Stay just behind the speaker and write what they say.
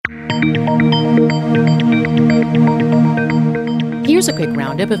Here's a quick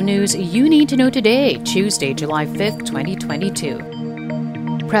roundup of news you need to know today, Tuesday, July 5th,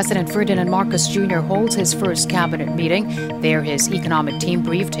 2022. President Ferdinand Marcos Jr. holds his first cabinet meeting. There, his economic team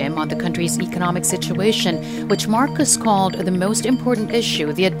briefed him on the country's economic situation, which Marcos called the most important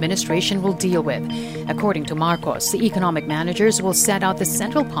issue the administration will deal with. According to Marcos, the economic managers will set out the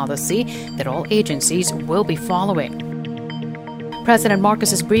central policy that all agencies will be following. President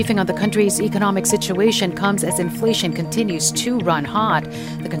Marcos's briefing on the country's economic situation comes as inflation continues to run hot.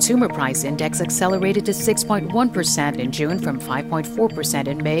 The consumer price index accelerated to 6.1% in June from 5.4%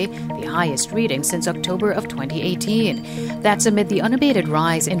 in May, the highest reading since October of 2018. That's amid the unabated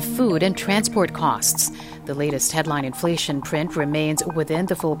rise in food and transport costs. The latest headline inflation print remains within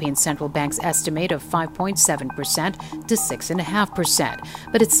the Philippine Central Bank's estimate of 5.7% to 6.5%,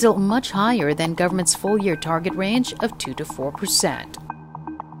 but it's still much higher than government's full-year target range of 2 to 4%.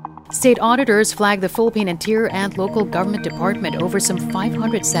 State auditors flagged the Philippine Interior and Local Government Department over some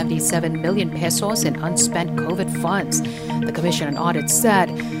 577 million pesos in unspent COVID funds. The Commission on Audit said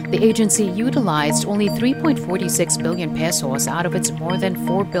the agency utilized only 3.46 billion pesos out of its more than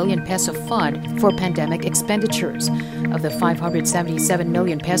 4 billion peso fund for pandemic expenditures. Of the 577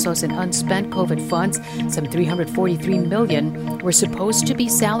 million pesos in unspent COVID funds, some 343 million were supposed to be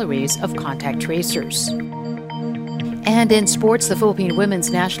salaries of contact tracers. And in sports, the Philippine women's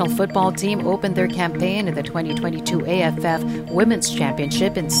national football team opened their campaign in the 2022 AFF Women's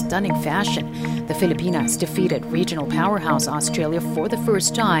Championship in stunning fashion. The Filipinas defeated regional powerhouse Australia for the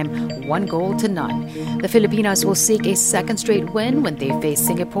first time, 1-0. The Filipinas will seek a second straight win when they face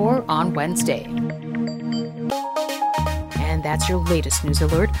Singapore on Wednesday. And that's your latest news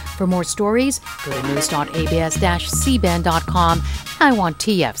alert. For more stories, go to news.abs-cbn.com. I want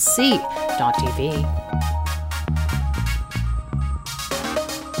TFC.tv.